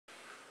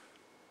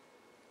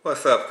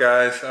What's up,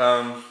 guys?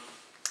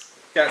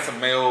 Got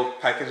some mail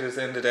packages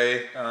in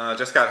today.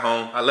 Just got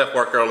home. I left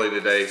work early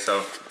today,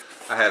 so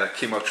I had a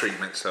chemo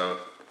treatment, so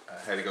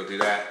I had to go do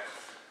that.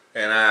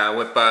 And I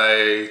went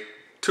by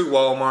 2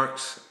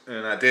 Walmarts,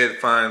 and I did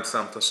find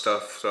some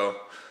stuff. So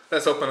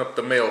let's open up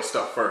the mail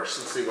stuff first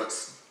and see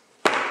what's.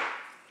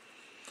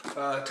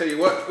 Tell you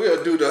what,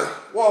 we'll do the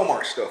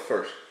Walmart stuff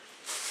first.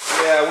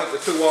 Yeah, I went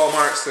to 2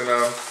 Walmarts and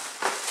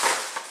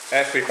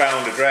actually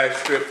found the drag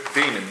strip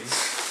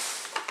Demons.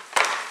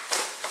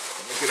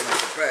 Get them out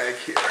the bag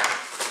here.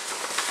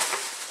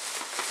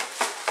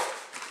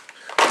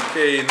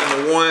 Okay,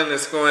 number 1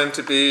 is going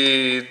to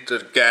be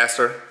the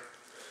gasser.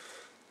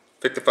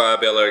 55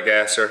 Bel Air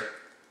gasser.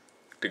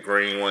 The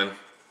green one.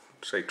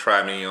 Say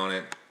try me on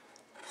it.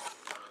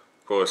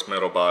 Of course,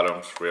 metal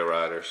bottoms, rear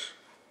riders.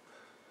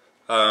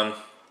 I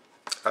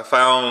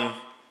found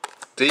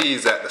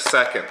these at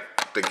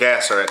the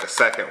gasser at the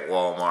second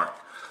Walmart.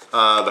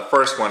 The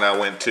first one I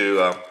went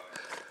to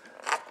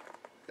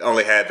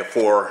only had the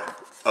 4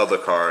 other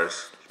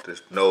cars, the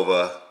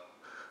Nova,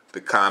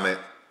 the Comet,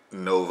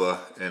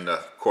 Nova, and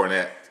the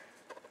Coronet.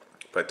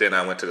 But then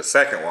I went to the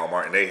second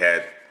Walmart and they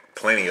had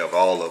plenty of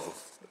all of them,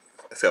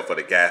 except for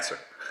the gasser.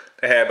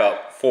 They had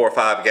about 4 or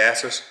 5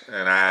 gassers,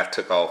 and I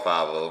took all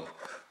 5 of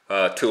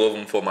them. 2 of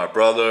them for my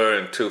brother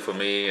and 2 for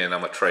me, and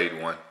I'm gonna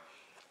trade 1.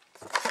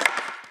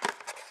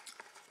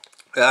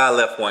 I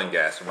left 1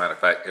 gasser. Matter of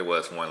fact, it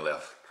was 1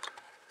 left.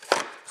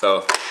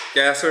 So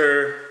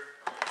gasser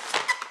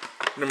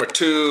number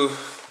 2.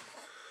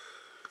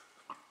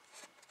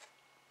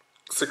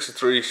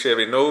 63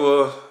 Chevy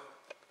Nova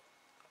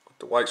with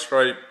the white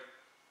stripe.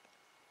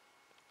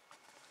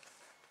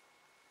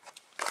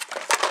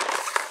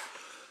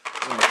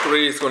 Number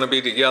 3 is going to be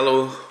the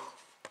yellow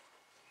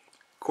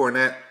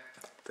Coronet.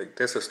 I think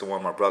this is the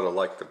one my brother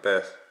liked the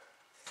best.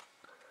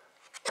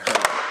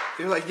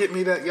 He was like, get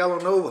me that yellow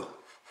Nova.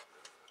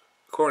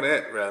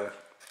 Coronet, rather.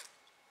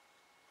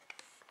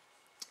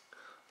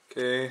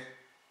 Okay,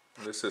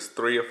 this is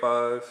 3 of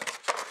 5.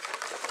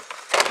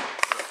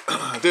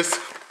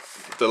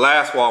 The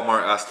last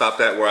Walmart I stopped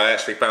at where I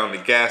actually found the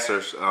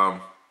gassers,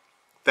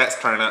 that's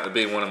turned out to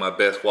be one of my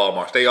best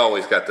Walmarts. They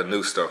always got the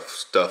new stuff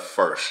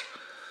first.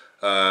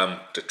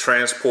 The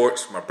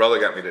transports, my brother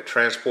got me the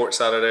transports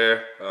out of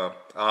there. I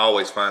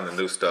always find the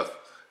new stuff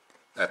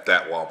at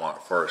that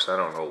Walmart first. I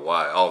don't know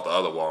why. All the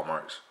other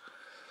Walmarts,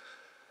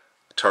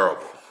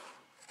 terrible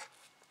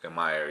in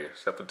my area.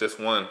 Except for this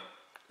one,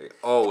 they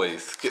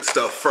always get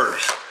stuff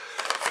first.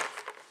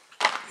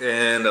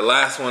 And the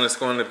last one is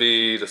going to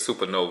be the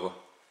Supernova.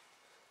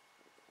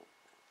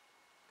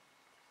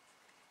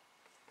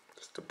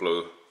 The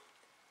blue.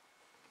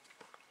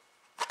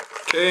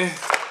 Okay,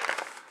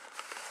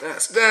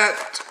 that's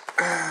that.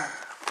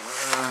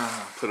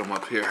 Put them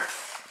up here.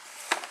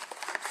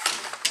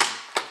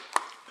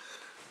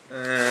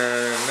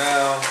 And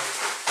now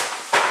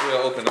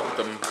we'll open up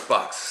them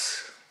boxes.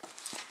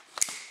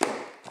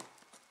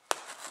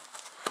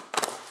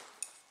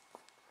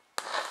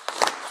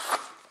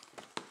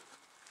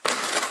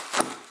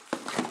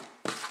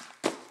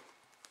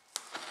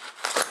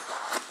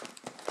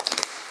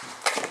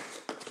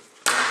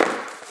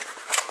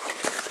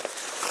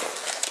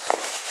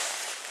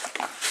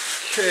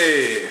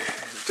 Okay,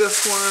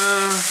 this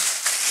one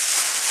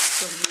is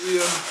gonna be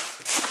a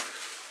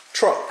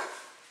truck.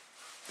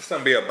 It's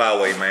gonna be a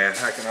Byway Man.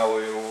 I can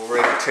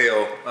already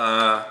tell.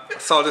 I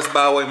saw this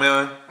Byway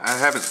Man. I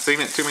haven't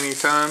seen it too many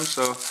times,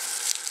 so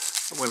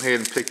I went ahead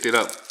and picked it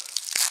up.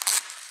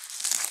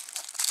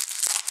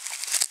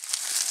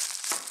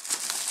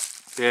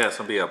 Yeah, it's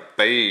gonna be a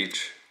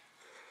beige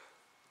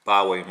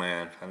Byway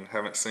Man. I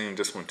haven't seen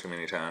this one too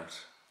many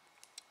times.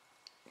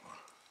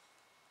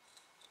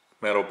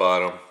 Metal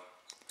bottom.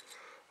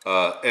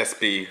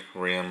 SB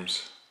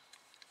rims.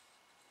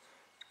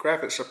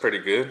 Graphics are pretty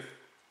good.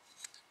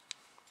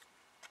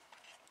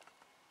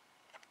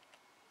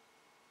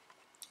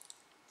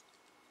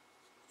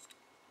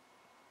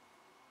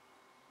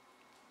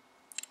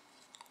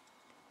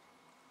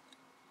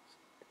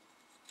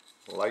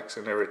 Lights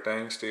and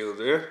everything still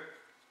there.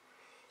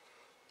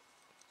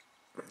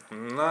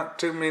 Not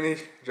too many,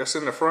 just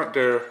in the front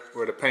there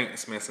where the paint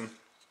is missing.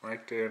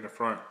 Right there in the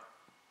front.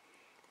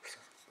 It's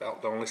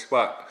about the only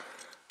spot.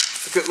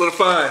 A good little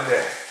find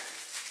there.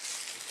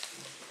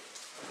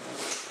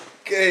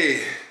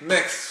 Okay,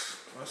 next,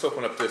 let's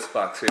open up this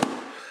box here.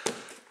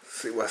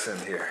 See what's in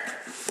here.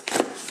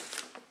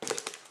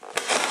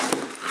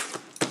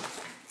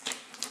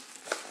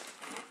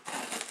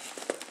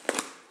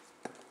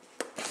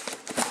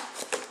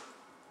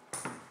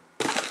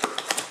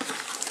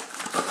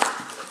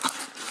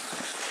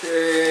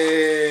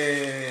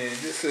 Okay,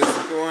 this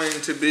is going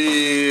to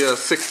be a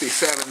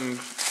 67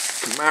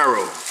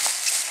 Camaro.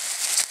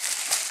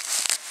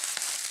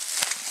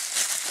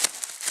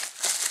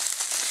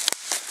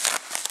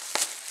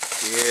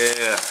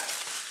 Yeah,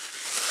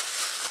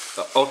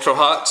 the Ultra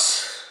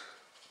Hots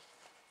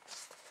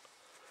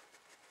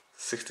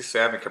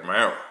 67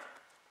 Camaro.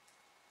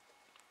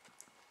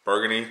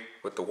 Burgundy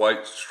with the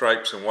white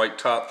stripes and white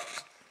top.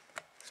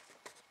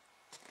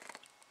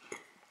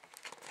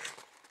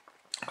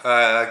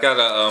 I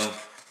got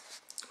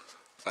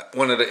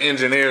one of the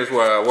engineers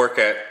where I work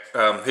at.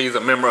 He's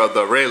a member of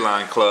the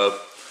Redline Club,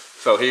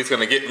 so he's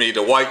gonna get me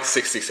the white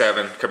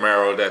 '67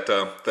 Camaro that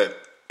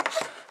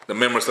the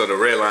members of the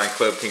Redline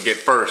Club can get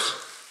first.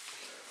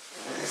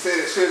 He said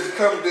it should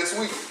come this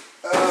week.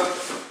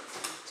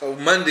 So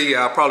Monday,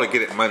 I'll probably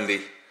get it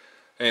Monday.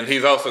 And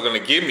he's also gonna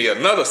give me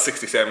another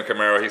 '67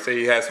 Camaro. He said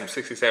he has some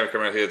 '67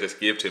 Camaro he'll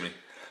just give to me.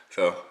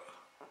 So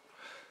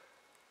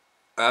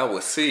I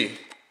will see.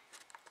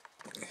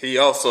 He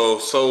also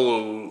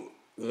sold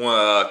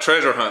one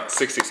Treasure Hunt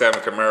 '67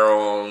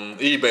 Camaro on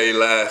eBay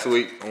last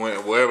week.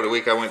 Wherever the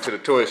week I went to the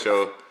toy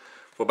show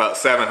for about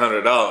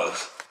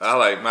 $700.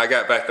 I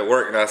got back to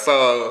work and I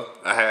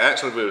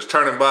was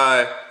turning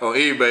by on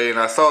eBay and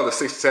I saw the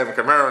 '67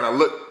 Camaro and I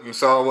looked and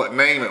saw what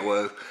name it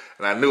was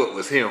and I knew it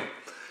was him.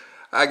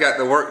 I got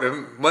to work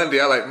Monday.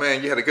 I like,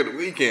 man, you had a good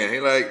weekend. He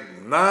like,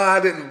 nah,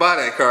 I didn't buy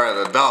that car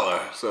at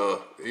 $1.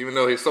 So even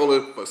though he sold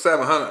it for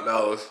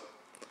 $700,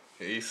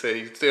 he said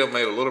he still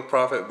made a little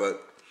profit,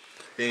 but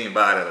he ain't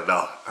buy it at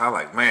 $1. I'm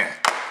like, man,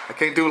 I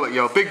can't do it like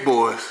y'all big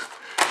boys.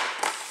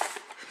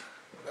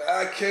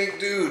 I can't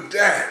do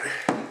that.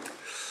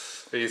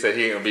 He said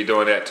he ain't gonna be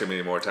doing that too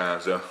many more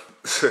times though.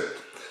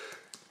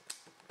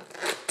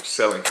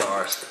 Selling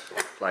cars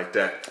like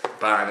that,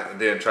 buying it and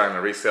then trying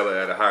to resell it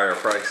at a higher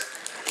price.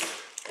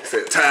 He said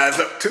it ties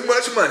up too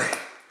much money.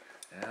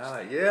 And I'm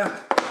like, yeah.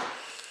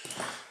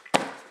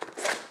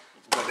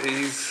 But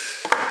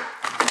he's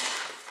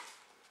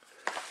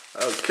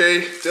okay.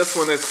 This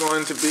one is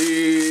going to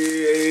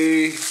be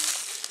a,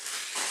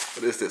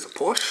 what is this, a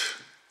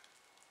Porsche?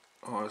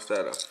 Or is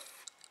that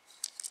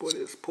what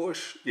is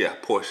Porsche? Yeah,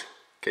 Porsche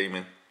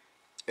Cayman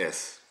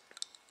S.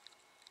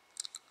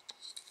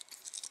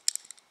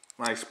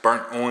 Nice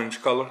burnt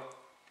orange color.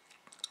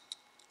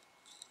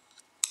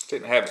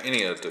 Didn't have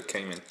any of the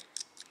Cayman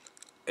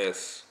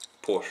S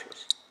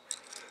Porsches.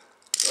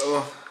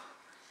 So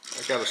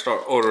I gotta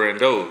start ordering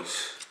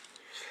those.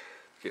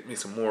 Get me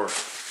some more of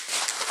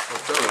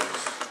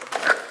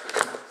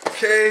those.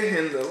 Okay,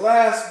 and the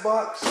last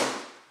box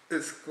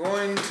is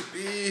going to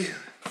be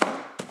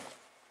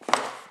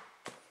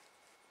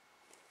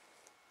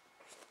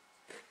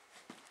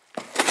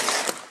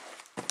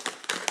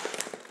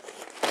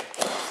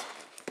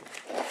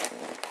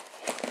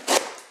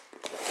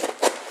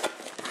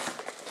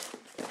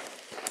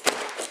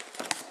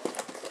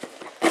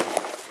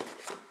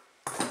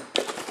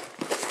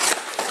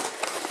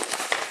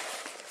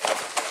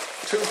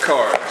two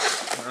cars.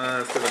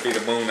 It's gonna be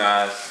the Moon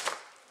Eyes.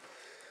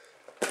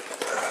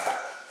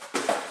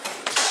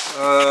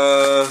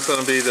 It's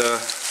gonna be the,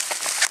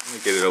 let me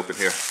get it open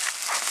here.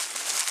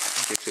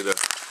 Get you the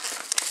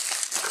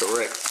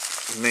correct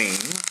name.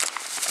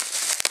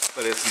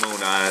 But it's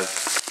Moon Eyes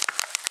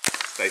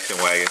station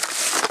wagon.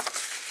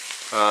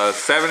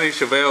 70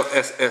 Chevelle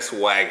SS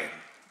wagon.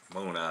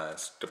 Moon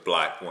Eyes, the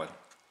black one.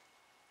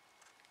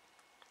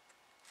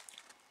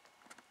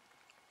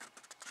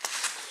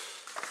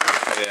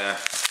 Yeah,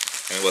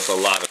 and it was a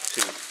lot of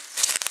two.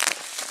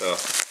 So,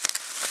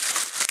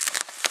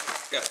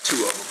 got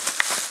two of them.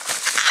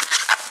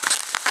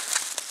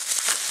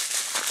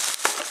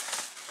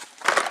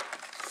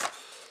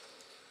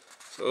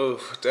 So,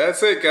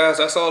 that's it, guys.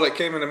 That's all that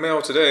came in the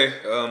mail today.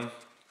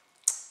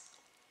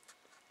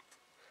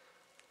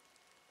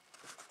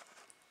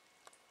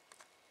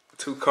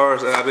 Two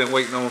cars that I've been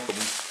waiting on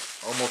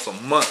for almost a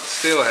month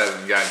still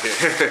hasn't gotten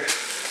here.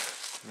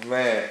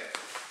 Man.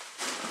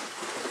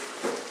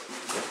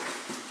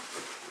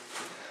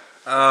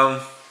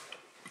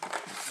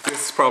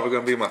 This is probably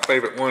going to be my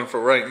favorite one for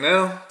right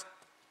now.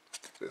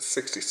 This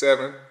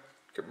 '67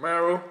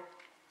 Camaro.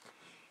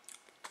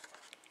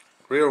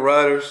 Real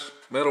riders,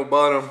 metal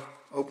bottom,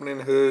 opening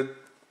the hood.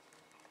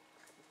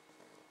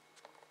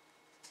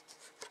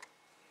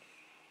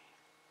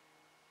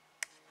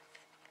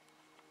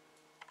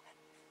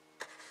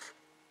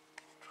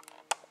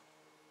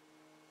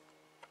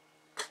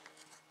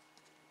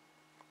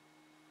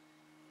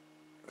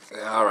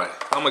 Alright,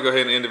 I'm going to go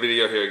ahead and end the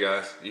video here,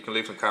 guys. You can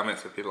leave some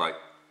comments if you like.